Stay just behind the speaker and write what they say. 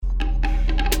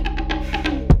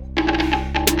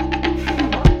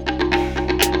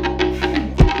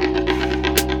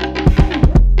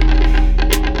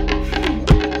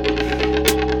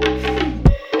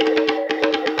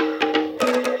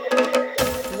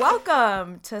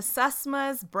Welcome to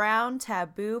Susma's Brown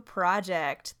Taboo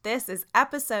Project. This is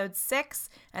episode 6,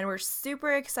 and we're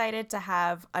super excited to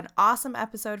have an awesome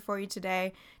episode for you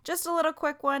today. Just a little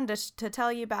quick one to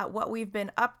tell you about what we've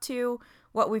been up to,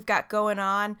 what we've got going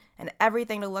on, and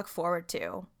everything to look forward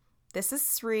to. This is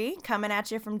Sri coming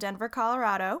at you from Denver,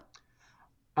 Colorado.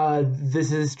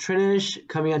 This is Trinish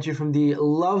coming at you from the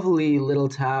lovely little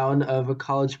town of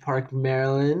College Park,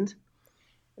 Maryland.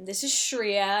 This is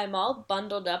Shreya. I'm all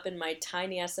bundled up in my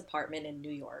tiny-ass apartment in New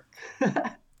York.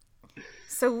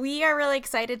 So we are really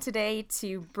excited today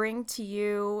to bring to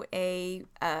you a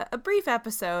brief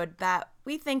episode that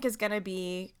we think is going to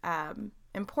be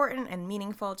important and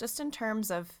meaningful just in terms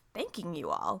of thanking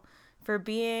you all for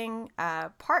being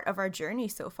part of our journey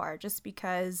so far, just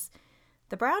because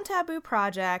the Brown Taboo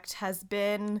Project has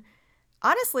been,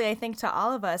 honestly, I think to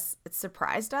all of us, it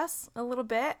surprised us a little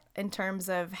bit in terms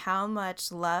of how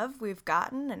much love we've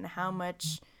gotten and how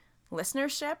much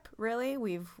listenership, really,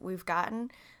 we've gotten.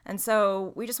 And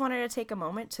so we just wanted to take a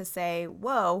moment to say,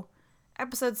 whoa,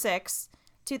 episode 6,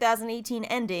 2018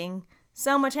 ending,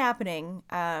 so much happening.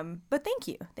 But thank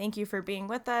you. Thank you for being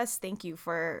with us. Thank you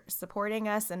for supporting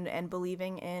us and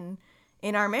believing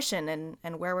in our mission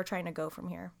and where we're trying to go from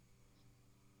here.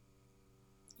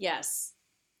 Yes.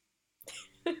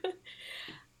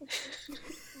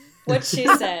 What she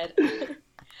said.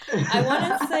 I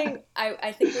want to sing.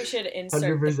 I think we should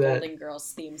insert 100%. the Golden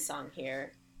Girls theme song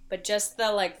here, but just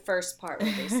the first part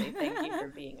where they say "Thank you for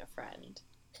being a friend."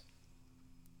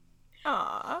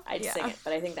 Aww, I'd yeah. sing it,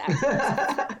 but I think the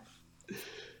actor.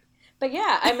 But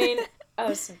yeah, I mean,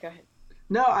 so go ahead.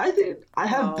 No, I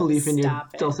have belief in your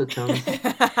dulcet tones.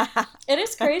 It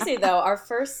is crazy though. Our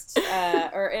first,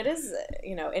 or it is,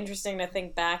 interesting to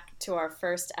think back to our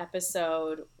first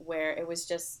episode where it was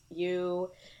just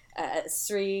you,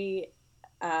 Sri,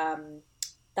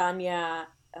 Tanya,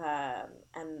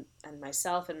 and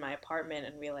myself in my apartment,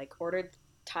 and we ordered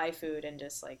Thai food and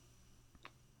just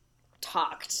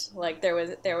talked.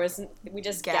 We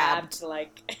just gabbed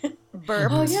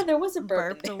burped. Oh yeah, there was a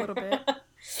burp burped a little bit.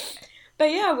 But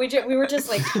yeah, we were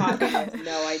just talking with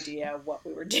no idea what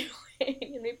we were doing,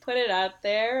 and we put it out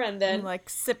there, and then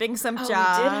sipping some we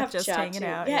cha, did have just cha hanging too.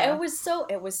 out. Yeah, it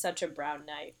was such a brown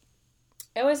night.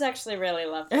 It was actually really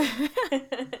lovely.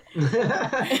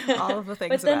 All of the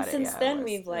things. But then about since it, then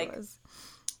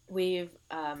we've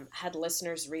had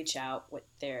listeners reach out with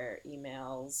their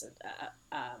emails,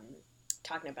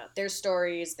 talking about their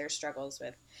stories, their struggles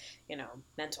with,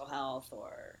 mental health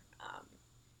or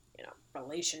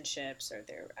relationships or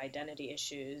their identity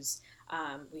issues.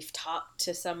 We've talked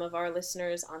to some of our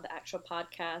listeners on the actual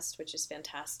podcast, which is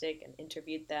fantastic, and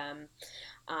interviewed them.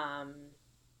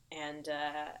 And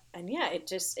yeah, it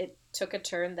took a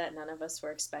turn that none of us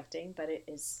were expecting, but it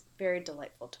is very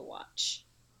delightful to watch.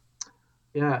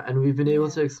 Yeah, and we've been able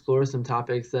to explore some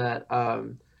topics that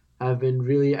have been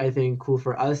really, I think, cool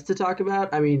for us to talk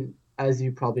about. I mean, as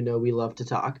you probably know, we love to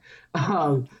talk.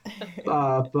 But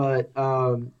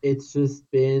it's just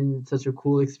been such a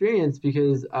cool experience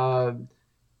because, for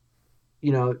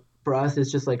us,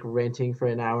 it's just ranting for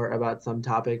an hour about some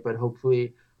topic, but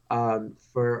hopefully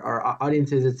for our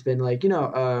audiences, it's been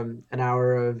an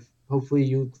hour of hopefully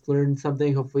you learned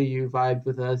something, hopefully you vibed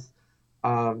with us,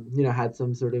 had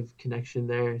some sort of connection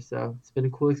there. So it's been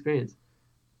a cool experience.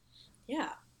 Yeah.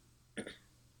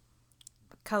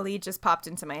 Khalid just popped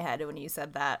into my head when you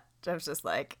said that. I was just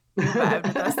vibed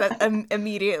with us.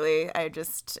 Immediately, I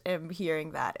just am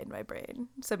hearing that in my brain.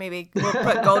 So maybe we'll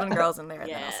put Golden Girls in there and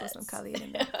then also some Khalid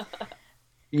in there.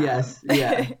 Yes,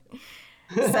 yeah.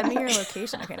 Send me your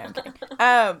location. Okay, no,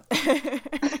 I'm kidding.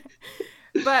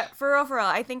 But for real,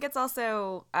 I think it's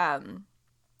also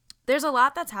there's a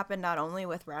lot that's happened not only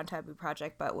with Brown Taboo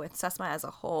Project but with Susma as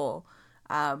a whole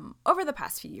over the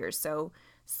past few years. So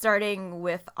starting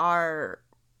with our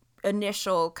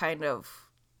initial kind of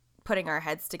putting our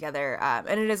heads together,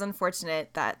 and it is unfortunate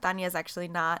that Tanya is actually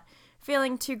not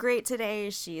feeling too great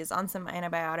today. She is on some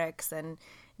antibiotics and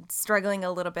struggling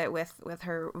a little bit with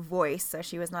her voice, so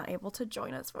she was not able to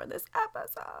join us for this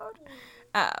episode.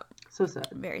 So sad.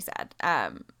 Very sad.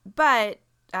 But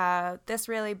this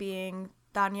really being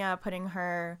Tanya putting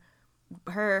her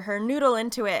noodle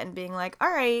into it and being like, all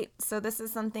right, so this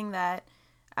is something that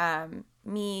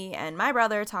me and my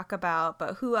brother talk about,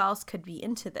 but who else could be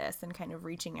into this, and kind of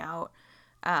reaching out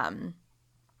and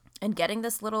getting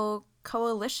this little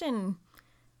coalition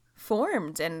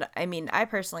formed. And I mean, I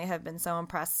personally have been so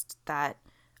impressed that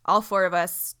all 4 of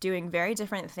us doing very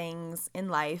different things in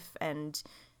life and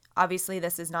obviously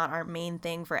this is not our main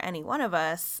thing for any one of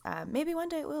us. Maybe one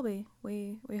day it will be.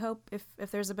 We hope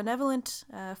if there's a benevolent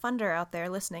funder out there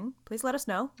listening, please let us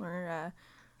know. We're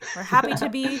happy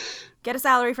to get a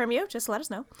salary from you. Just let us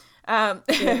know.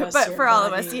 But for all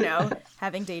of us,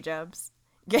 having day jobs,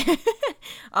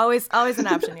 always an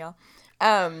option, y'all.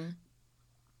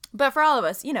 But for all of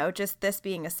us, just this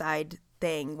being a side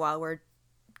thing while we're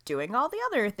doing all the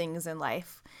other things in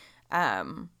life,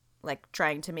 like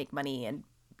trying to make money and,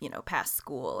 pass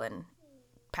school and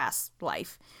pass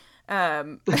life.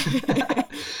 So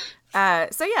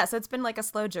it's been like a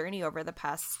slow journey over the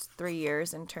past 3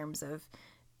 years in terms of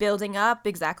building up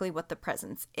exactly what the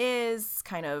presence is,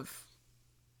 kind of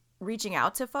reaching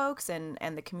out to folks and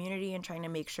the community and trying to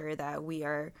make sure that we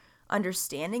are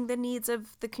understanding the needs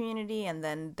of the community, and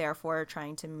then therefore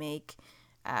trying to make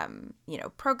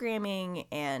programming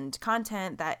and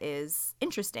content that is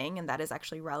interesting and that is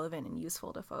actually relevant and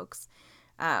useful to folks.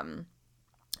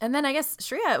 And then I guess,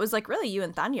 Shreya, it was like really you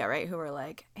and Tanya, right, who were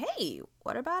like, hey,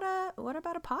 what about a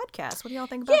podcast? What do y'all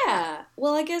think about that? Yeah,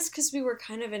 well, I guess because we were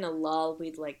kind of in a lull.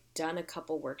 We'd like done a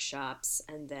couple workshops,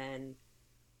 and then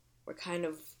we're kind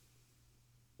of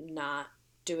not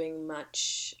doing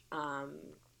much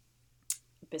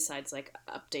besides like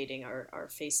updating our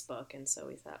Facebook. And so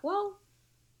we thought, well,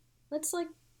 let's like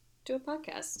do a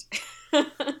podcast.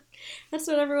 That's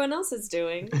what everyone else is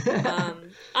doing.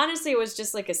 Honestly, it was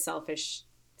just like a selfish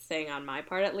thing on my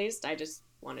part, at least. I just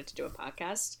wanted to do a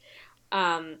podcast.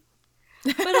 But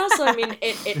also, I mean,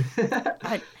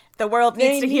 the world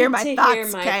needs to hear my thoughts.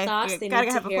 Hear my thoughts. They need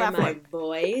to hear my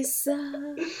voice.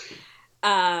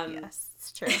 Yes,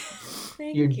 it's true.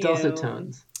 Thank Your you. dulcet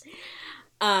tones.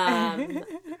 But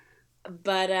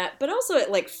also it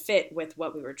like fit with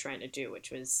what we were trying to do, which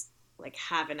was like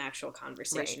have an actual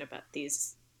conversation about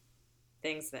these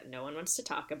things that no one wants to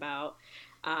talk about,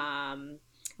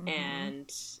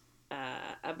 and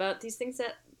about these things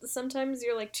that sometimes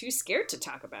you're like too scared to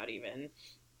talk about even.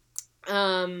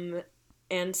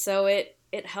 And so it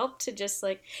helped to just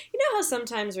like, how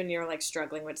sometimes when you're like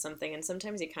struggling with something and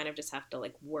sometimes you kind of just have to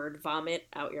like word vomit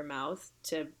out your mouth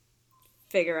to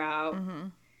figure out,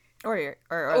 or your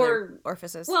or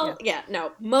orifices. Well, yeah,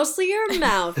 no, mostly your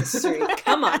mouth, Sri.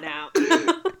 Come on now.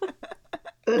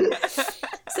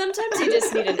 Sometimes you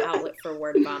just need an outlet for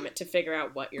word vomit to figure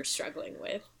out what you're struggling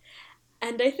with,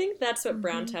 and I think that's what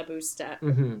Brown Taboo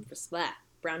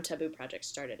Brown Taboo Project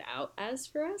started out as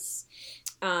for us.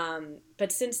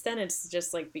 But since then, it's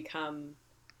just like become,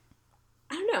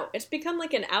 I don't know, it's become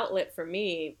like an outlet for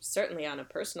me, certainly on a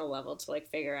personal level, to like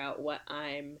figure out what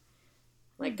I'm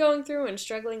like going through and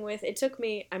struggling with. It took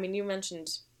me, I mean, you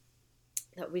mentioned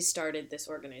that we started this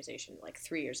organization like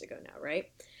 3 years ago now, right?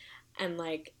 And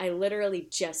like, I literally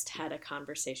just had a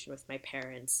conversation with my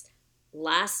parents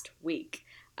last week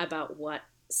about what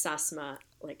SASMA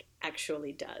like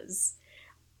actually does.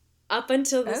 Up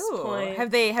until this point, have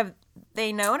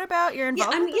they known about your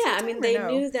involvement? I mean, they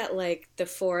knew that like the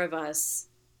four of us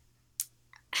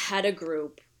had a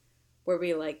group where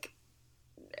we like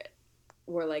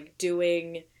were like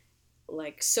doing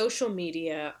like social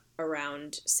media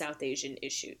around South Asian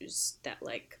issues that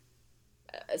like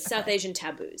South Asian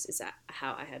taboos is that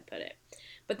how I had put it,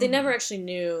 but they never actually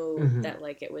knew that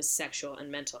like it was sexual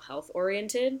and mental health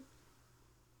oriented,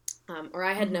 or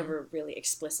I had never really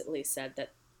explicitly said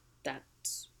that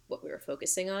that's what we were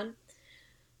focusing on.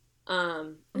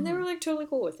 And they were like totally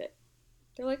cool with it.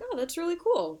 They're like, oh, that's really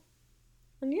cool.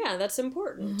 And yeah, that's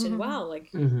important. And wow,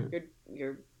 like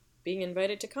you're being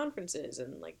invited to conferences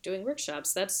and like doing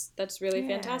workshops. That's really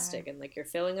fantastic. And like you're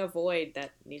filling a void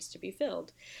that needs to be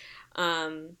filled.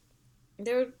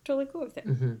 They were totally cool with it.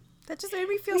 That just made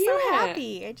me feel so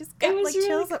happy. I just got like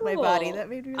chills up my body. That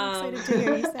made me really excited to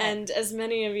hear you say. And as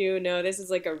many of you know, this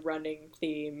is like a running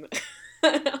theme.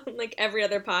 Like every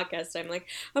other podcast, I'm like,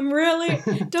 I'm really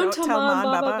don't tell mom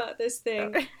about this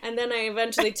thing. Okay. And then I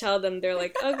eventually tell them. They're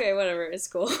like, okay, whatever, it's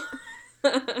cool.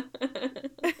 That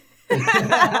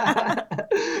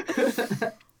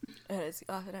is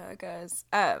often how it goes.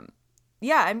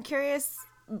 Yeah, I'm curious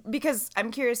because I'm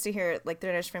curious to hear like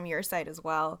Dinesh from your side as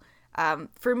well.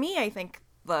 For me, I think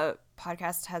the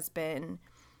podcast has been,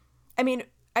 I mean,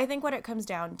 I think what it comes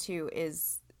down to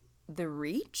is the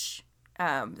reach.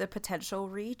 The potential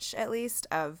reach, at least,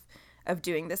 of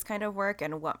doing this kind of work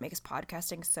and what makes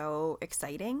podcasting so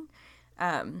exciting.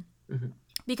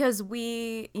 Because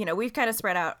we've kind of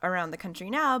spread out around the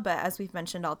country now, but as we've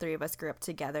mentioned, all three of us grew up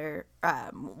together,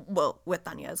 with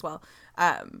Tanya as well,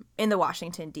 in the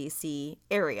Washington, D.C.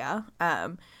 area.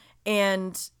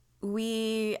 And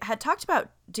we had talked about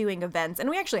doing events, and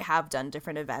we actually have done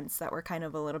different events that were kind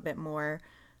of a little bit more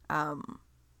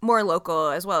more local,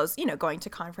 as well as, going to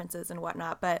conferences and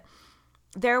whatnot. But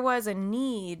there was a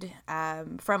need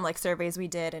from like surveys we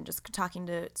did and just talking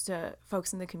to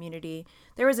folks in the community.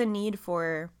 There was a need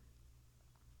for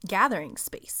gathering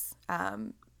space,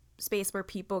 space where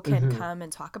people can come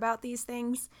and talk about these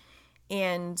things.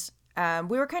 And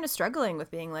we were kind of struggling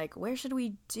with being like, where should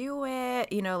we do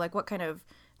it? Like what kind of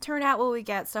turnout will we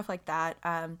get? Stuff like that.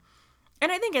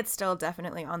 And I think it's still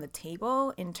definitely on the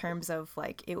table in terms of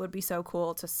like, it would be so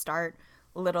cool to start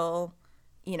little,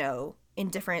 in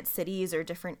different cities or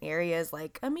different areas,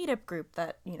 like a meetup group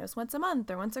that, is once a month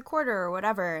or once a quarter or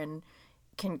whatever, and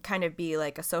can kind of be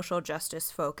like a social justice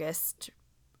focused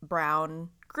brown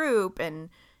group and,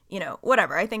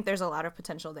 whatever. I think there's a lot of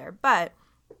potential there. But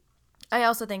I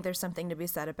also think there's something to be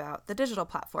said about the digital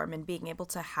platform and being able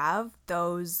to have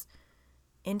those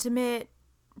intimate,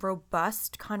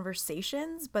 robust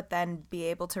conversations, but then be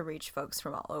able to reach folks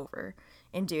from all over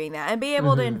in doing that, and be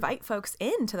able to invite folks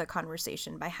into the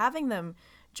conversation by having them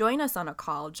join us on a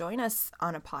call, join us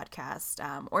on a podcast,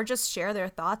 or just share their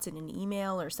thoughts in an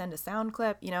email or send a sound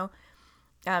clip,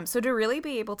 so to really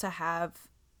be able to have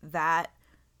that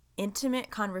intimate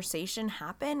conversation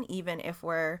happen, even if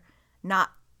we're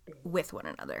not with one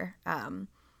another. And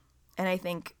I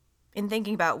think in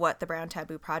thinking about what the Brown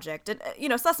Taboo Project and,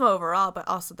 SESMA overall, but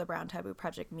also the Brown Taboo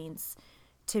Project means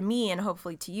to me, and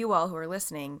hopefully to you all who are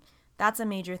listening, that's a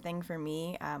major thing for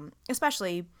me,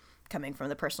 especially coming from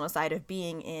the personal side of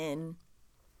being in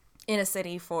a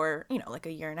city for, like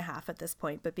a year and a half at this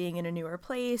point, but being in a newer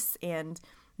place and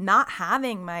not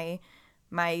having my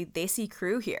Desi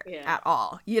crew here at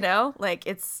all, like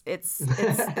it's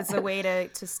a way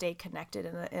to stay connected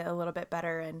in a little bit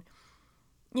better. And,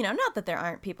 not that there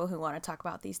aren't people who want to talk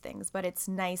about these things, but it's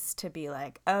nice to be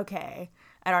like, okay,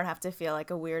 I don't have to feel like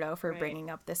a weirdo for bringing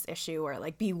up this issue or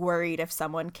like be worried if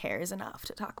someone cares enough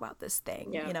to talk about this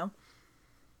thing,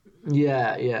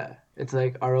 Yeah. It's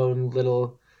like our own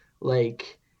little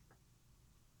like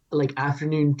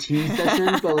afternoon tea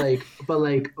session, but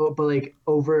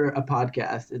over a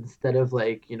podcast instead of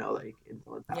like in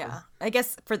someone's house. Yeah, I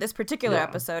guess for this particular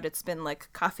episode, it's been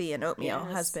like coffee and oatmeal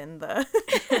has been the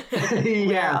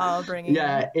yeah, all bringing.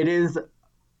 Yeah, it is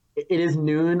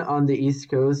noon on the East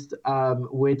Coast,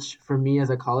 which for me as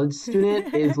a college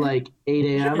student is like 8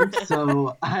 a.m.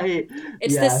 So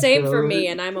it's the same for me,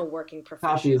 and I'm a working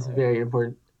professional. Coffee is very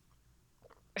important.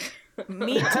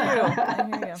 Me too. I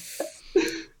hear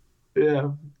you.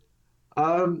 Yeah.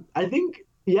 I think,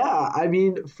 I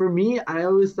mean, for me, I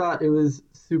always thought it was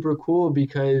super cool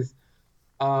because,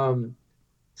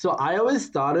 so I always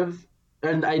thought of,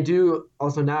 and I do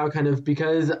also now kind of,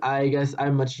 because I guess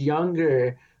I'm much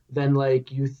younger than like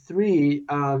you three,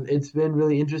 it's been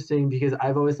really interesting because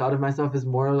I've always thought of myself as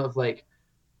more of like,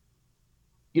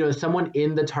 someone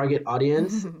in the target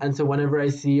audience. And so whenever I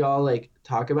see y'all like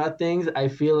talk about things, I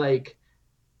feel like,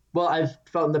 well, I've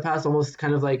felt in the past almost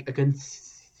kind of like a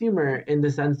consumer in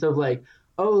the sense of like,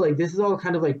 oh, like this is all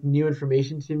kind of like new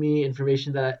information to me,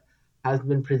 information that hasn't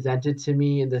been presented to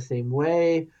me in the same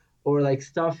way, or like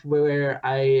stuff where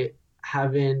I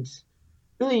haven't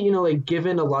really, like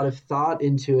given a lot of thought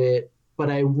into it, but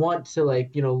I want to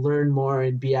like, learn more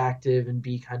and be active and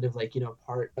be kind of like,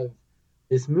 part of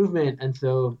this movement. And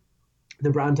so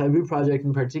the Brown Taboo Project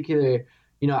in particular,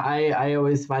 I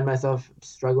always find myself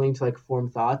struggling to like form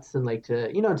thoughts and like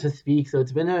to, to speak. So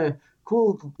it's been a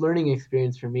cool learning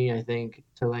experience for me, I think,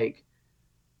 to like,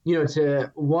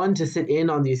 to sit in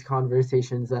on these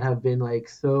conversations that have been like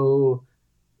so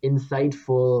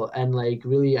insightful and like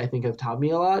really, I think have taught me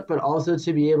a lot, but also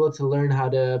to be able to learn how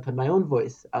to put my own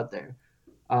voice out there.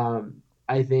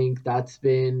 I think that's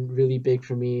been really big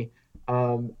for me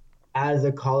as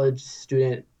a college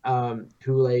student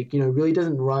who like, really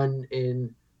doesn't run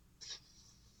in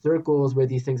circles where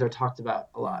these things are talked about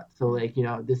a lot. So like,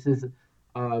 this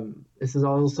has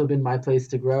also been my place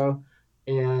to grow.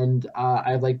 And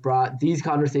I've like brought these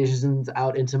conversations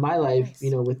out into my life,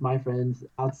 Nice. With my friends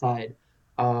outside,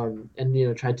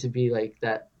 and tried to be like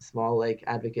that small like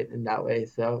advocate in that way.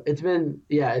 So it's been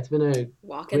a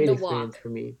Walking great the experience walk. for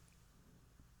me.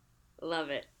 Love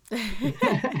it.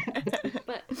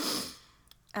 But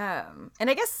And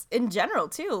I guess in general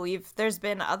too, there's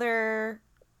been other,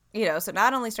 so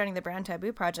not only starting the Brown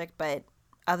Taboo Project, but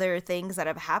other things that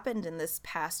have happened in this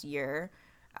past year,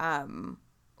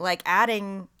 like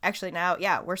adding, actually now,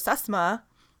 we're SESMA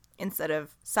instead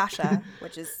of Sasha,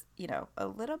 which is, a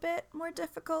little bit more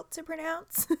difficult to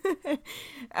pronounce,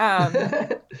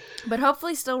 but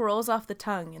hopefully still rolls off the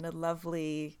tongue in a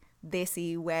lovely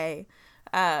Desi way.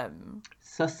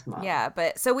 SUSMA. Yeah,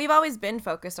 but so we've always been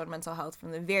focused on mental health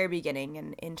from the very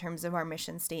beginning in terms of our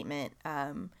mission statement,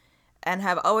 and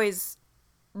have always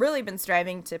really been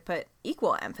striving to put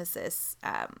equal emphasis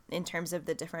in terms of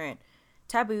the different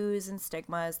taboos and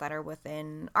stigmas that are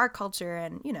within our culture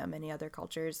and, you know, many other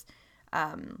cultures.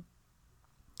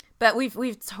 But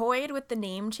we've toyed with the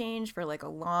name change for like a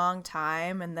long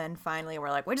time, and then finally we're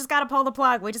like, we just got to pull the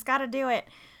plug. We just got to do it.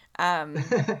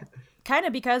 Kind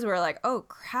of because we're like, oh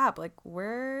crap, like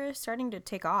we're starting to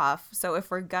take off. So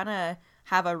if we're gonna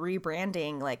have a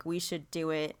rebranding, like we should do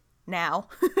it now.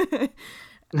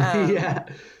 Yeah.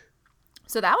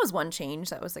 So that was one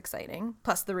change that was exciting.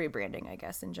 Plus the rebranding, I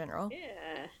guess, in general.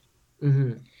 Yeah.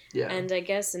 Mm-hmm. Yeah. And I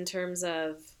guess in terms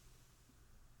of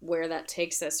where that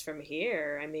takes us from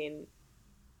here, I mean,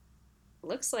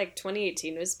 looks like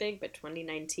 2018 was big, but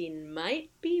 2019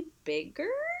 might be bigger.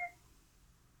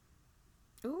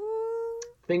 Ooh.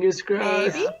 Fingers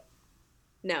crossed. Maybe?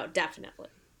 No, definitely.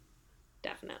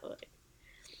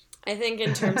 I think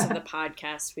in terms of the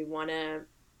podcast, we want to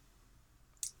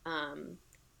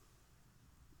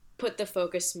put the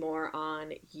focus more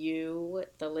on you,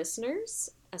 the listeners,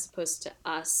 as opposed to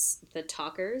us, the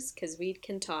talkers, because we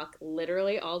can talk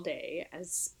literally all day,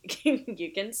 as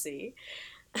you can see.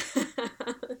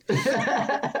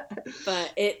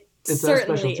 But it It's our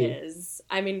certainly specialty. is.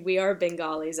 I mean, we are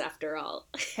Bengalis after all.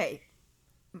 Hey,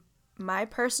 my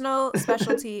personal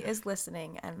specialty is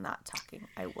listening and not talking,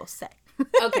 I will say.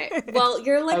 Okay, well,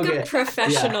 you're like Okay, a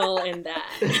professional in that.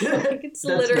 Like, it's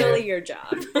literally fair. your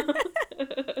job.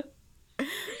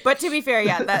 But to be fair,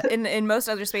 yeah, that in most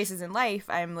other spaces in life,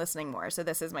 I'm listening more. So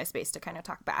this is my space to kind of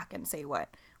talk back and say what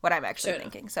I'm actually Sure.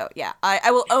 thinking. So yeah, I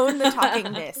will own the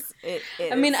talkingness.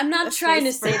 I mean, I'm not trying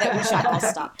to say that we should all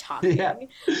stop talking,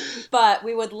 but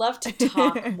we would love to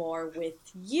talk more with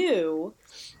you,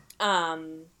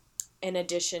 in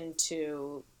addition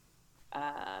to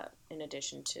the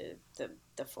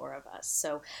four of us.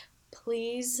 So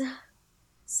please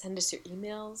send us your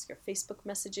emails, your Facebook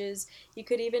messages. You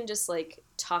could even just like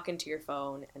talk into your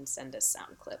phone and send us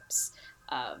sound clips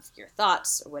of your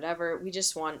thoughts or whatever. We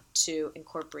just want to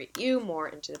incorporate you more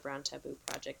into the Brown Taboo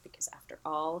Project because after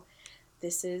all,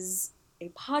 this is a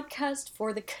podcast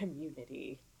for the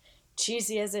community.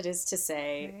 Cheesy as it is to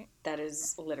say, Right. that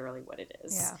is literally what it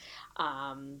is. Yeah.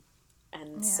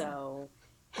 So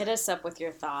hit us up with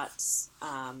your thoughts.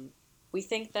 We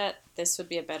think that this would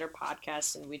be a better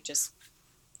podcast, and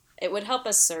it would help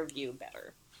us serve you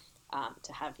better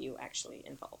to have you actually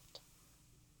involved.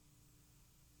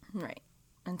 Right.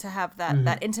 And to have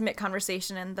that intimate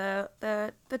conversation and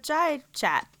the chai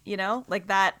chat, you know, like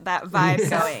that vibe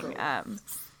going.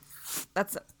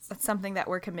 That's something that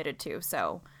we're committed to.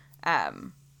 So,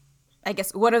 I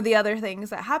guess one of the other things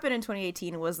that happened in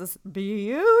 2018 was this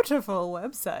beautiful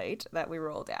website that we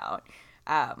rolled out,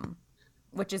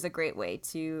 which is a great way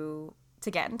to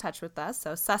get in touch with us.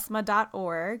 So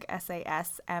susma.org,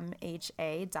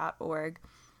 SASMHA.org,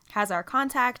 has our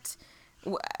contact.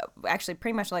 Actually,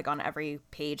 pretty much like on every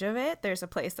page of it, there's a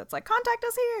place that's like, contact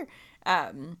us here.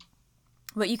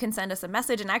 But you can send us a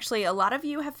message. And actually, a lot of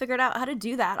you have figured out how to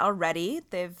do that already.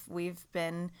 We've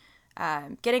been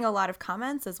getting a lot of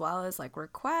comments as well as like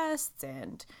requests.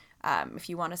 And if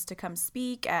you want us to come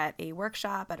speak at a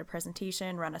workshop, at a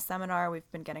presentation, run a seminar,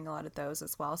 we've been getting a lot of those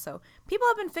as well. So people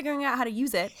have been figuring out how to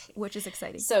use it, which is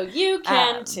exciting. So you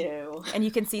can too. And you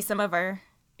can see some of our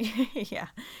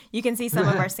you can see some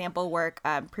of our sample work,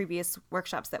 previous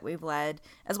workshops that we've led,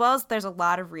 as well as there's a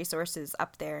lot of resources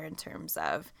up there in terms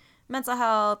of mental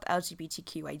health,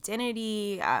 LGBTQ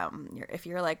identity. If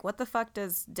you're like, what the fuck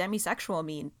does demisexual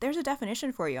mean? There's a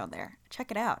definition for you on there. Check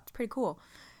it out. It's pretty cool.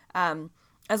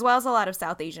 As well as a lot of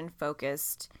South Asian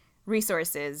focused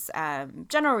resources,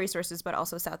 general resources, but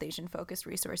also South Asian focused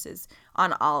resources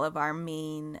on all of our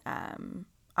main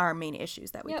issues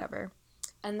that we cover.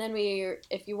 And then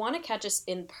if you want to catch us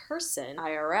in person,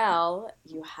 IRL,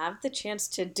 you have the chance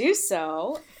to do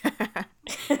so.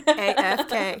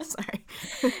 AFK, sorry.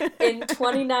 In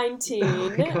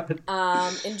 2019,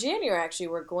 Oh in January, actually,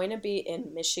 we're going to be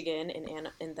in Michigan,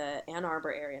 in the Ann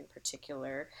Arbor area in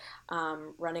particular,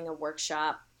 running a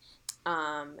workshop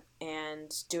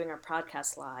and doing our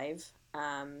podcast live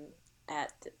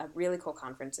at a really cool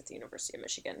conference at the University of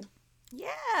Michigan.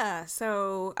 Yeah,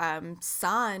 so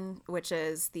SAN, which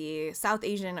is the South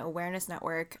Asian Awareness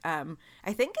Network,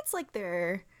 I think it's like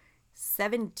their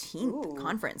 17th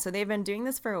conference. So they've been doing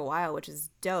this for a while, which is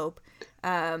dope.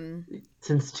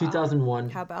 Since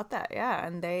 2001. How about that? Yeah,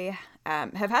 and they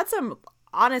have had some,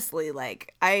 honestly,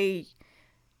 like,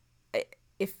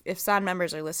 if San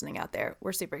members are listening out there,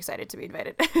 we're super excited to be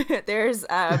invited. There's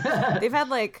they've had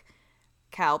like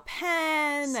Cal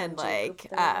Penn and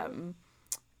like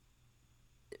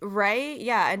right,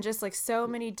 yeah, and just like so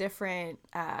many different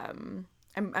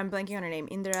I'm blanking on her name.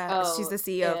 Indra. She's the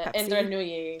CEO of Pepsi. Indra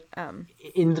Nooyi.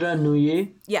 Indra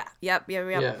Nooyi. Yeah.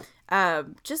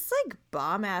 Just like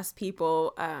bomb ass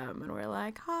people. And we're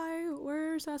like, hi,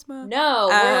 where's Esma? No,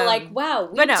 we're like, wow,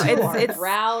 we it's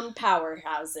brown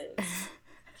powerhouses.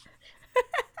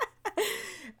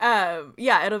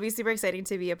 Yeah, it'll be super exciting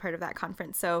to be a part of that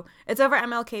conference. So it's over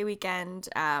MLK weekend,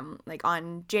 like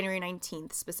on January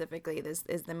 19th specifically. This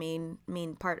is the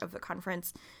main part of the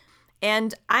conference.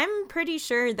 And I'm pretty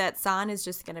sure that San is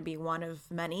just going to be one of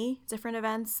many different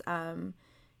events.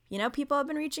 You know, people have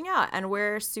been reaching out, and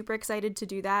we're super excited to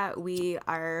do that. We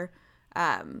are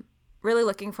really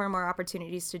looking for more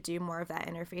opportunities to do more of that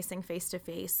interfacing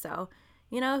face-to-face. So,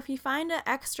 you know, if you find an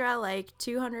extra like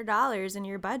 $200 in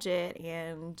your budget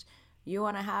and you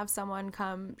want to have someone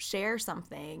come share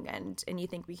something and you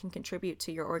think we can contribute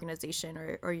to your organization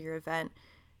or your event,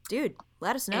 dude,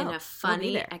 let us know. In a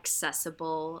funny,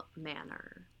 accessible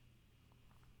manner.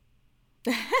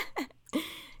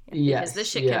 Because this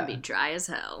shit can be dry as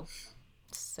hell.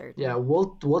 Certainly. Yeah,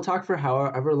 we'll talk for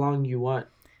however long you want.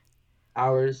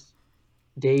 Hours,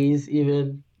 days,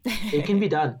 even. It can be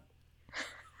done.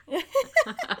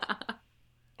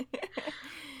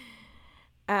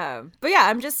 But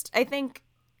yeah, I think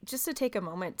just to take a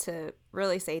moment to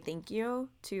really say thank you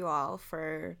to you all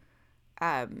for,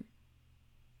 I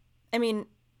mean,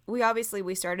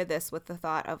 we started this with the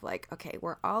thought of like, okay,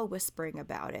 we're all whispering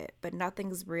about it, but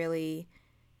nothing's really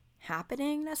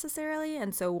happening necessarily.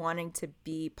 And so wanting to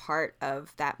be part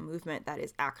of that movement that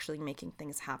is actually making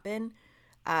things happen,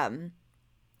 and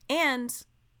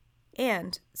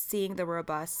seeing the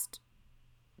robust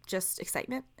just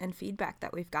excitement and feedback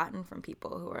that we've gotten from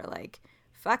people who are like,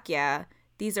 fuck yeah,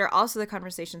 these are also the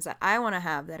conversations that I want to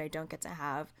have that I don't get to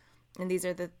have. And these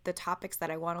are the topics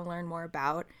that I want to learn more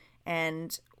about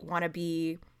and want to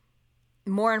be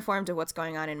more informed of what's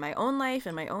going on in my own life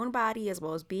and my own body, as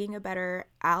well as being a better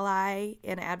ally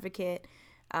and advocate.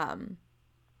 And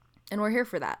we're here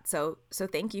for that. So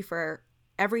thank you for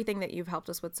everything that you've helped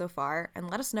us with so far, and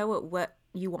let us know what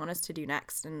you want us to do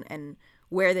next and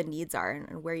where the needs are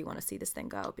and where you want to see this thing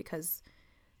go, because,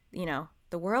 you know,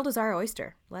 the world is our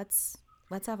oyster. Let's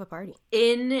have a party.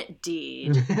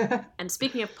 Indeed. And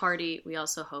speaking of party, we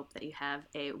also hope that you have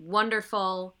a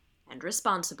wonderful and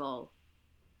responsible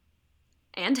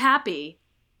and happy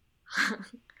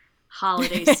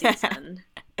holiday season.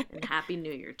 And Happy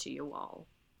New Year to you all.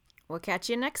 We'll catch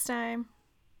you next time.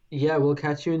 Yeah, we'll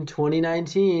catch you in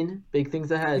 2019. Big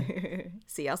things ahead.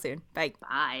 See y'all soon. Bye.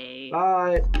 Bye.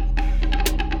 Bye.